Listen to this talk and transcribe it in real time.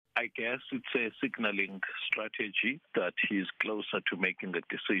I guess it's a signaling strategy that he's closer to making a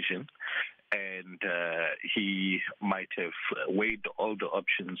decision, and he might have weighed all the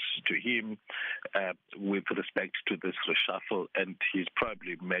options to him with respect to this reshuffle, and he's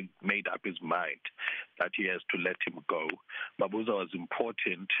probably made up his mind that he has to let him go. Mabuza was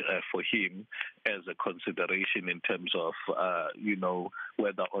important for him as a consideration in terms of,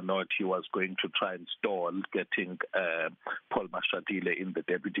 whether or not he was going to try and stall getting Paul Mashatile in the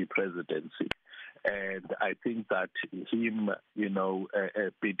deputy presidency. And I think that him,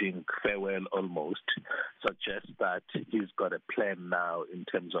 bidding farewell almost suggests that he's got a plan now in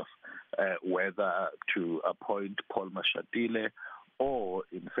terms of whether to appoint Paul Mashatile or,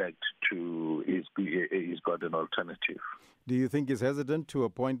 in fact, he's got an alternative. Do you think he's hesitant to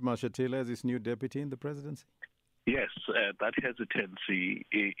appoint Mashatile as his new deputy in the presidency? Yes, that hesitancy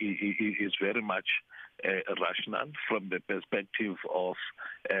is very much rational from the perspective of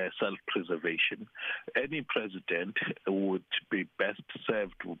self-preservation. Any president would be best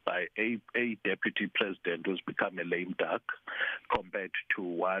served by a deputy president who's become a lame duck compared to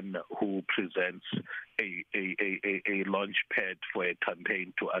one who presents a launch pad for a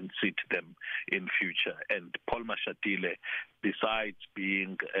campaign to unseat them in future. And Paul Mashatile, besides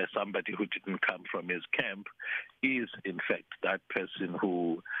being somebody who didn't come from his camp, is in fact that person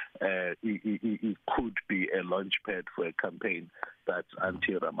who he could be a launch pad for a campaign that's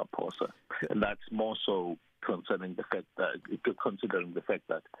anti-Ramaphosa. And that's more so considering the fact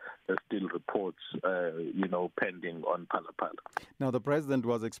that there's still reports, pending on Phala-Phala. Now, the president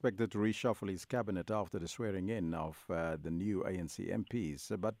was expected to reshuffle his cabinet after the swearing in of the new ANC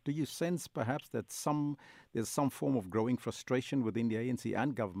MPs. But do you sense perhaps that there's some form of growing frustration within the ANC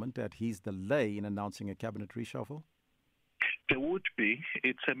and government at his delay in announcing a cabinet reshuffle? There would be.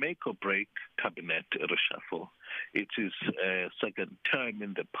 It's a make or break cabinet reshuffle. It is a second term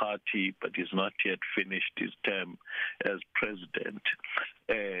in the party, but he's not yet finished his term as president.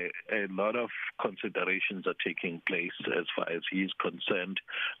 A lot of considerations are taking place as far as he's concerned.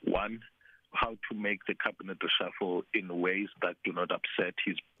 One, how to make the cabinet reshuffle in ways that do not upset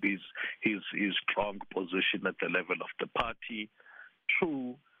his strong position at the level of the party.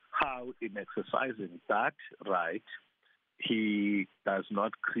 Two, how in exercising that right, he does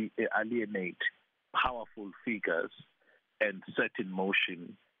not alienate powerful figures and set in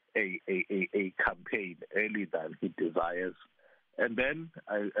motion a campaign earlier than he desires. And then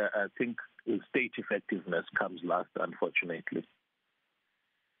I think state effectiveness comes last, unfortunately.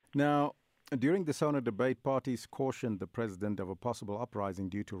 Now, during the SONA debate, parties cautioned the president of a possible uprising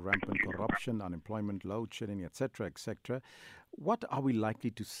due to rampant corruption, unemployment, load shedding, etc., etc. What are we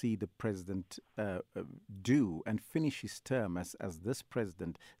likely to see the president do and finish his term as this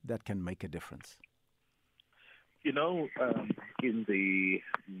president that can make a difference? In the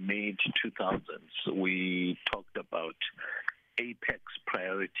mid-2000s, we talked about apex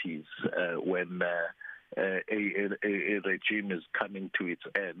priorities when a regime is coming to its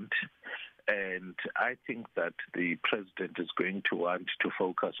end. And I think that the president is going to want to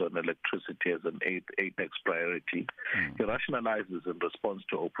focus on electricity as an apex priority. He rationalizes in response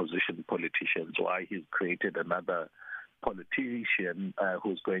to opposition politicians why he's created another politician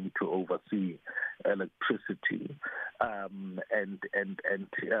who's going to oversee electricity. And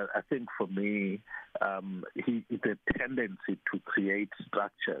I think for me, the tendency to create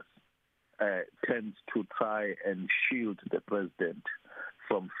structures tends to try and shield the president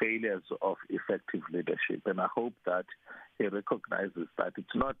from failures of effective leadership. And I hope that he recognizes that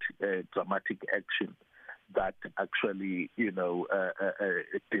it's not a dramatic action that actually,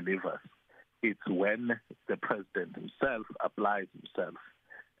 delivers. It's when the president himself applies himself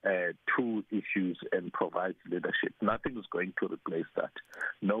to issues and provides leadership. Nothing is going to replace that.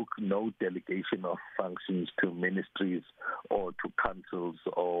 No delegation of functions to ministries or to councils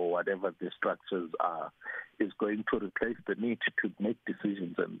or whatever the structures are is going to replace the need to make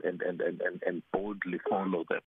decisions and boldly follow them.